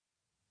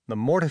The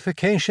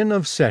Mortification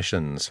of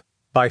Sessions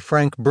by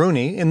Frank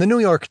Bruni in the New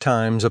York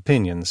Times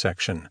opinion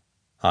section.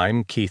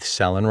 I'm Keith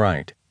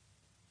Salen-Wright.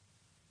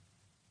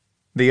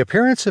 The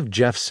appearance of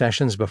Jeff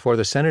Sessions before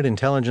the Senate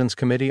Intelligence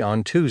Committee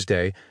on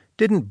Tuesday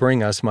didn't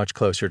bring us much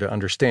closer to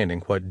understanding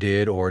what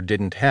did or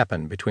didn't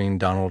happen between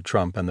Donald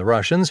Trump and the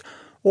Russians,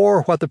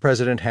 or what the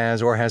president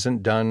has or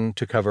hasn't done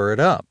to cover it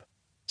up.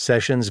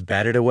 Sessions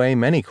batted away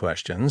many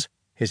questions.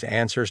 His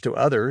answers to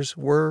others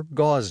were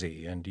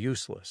gauzy and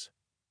useless.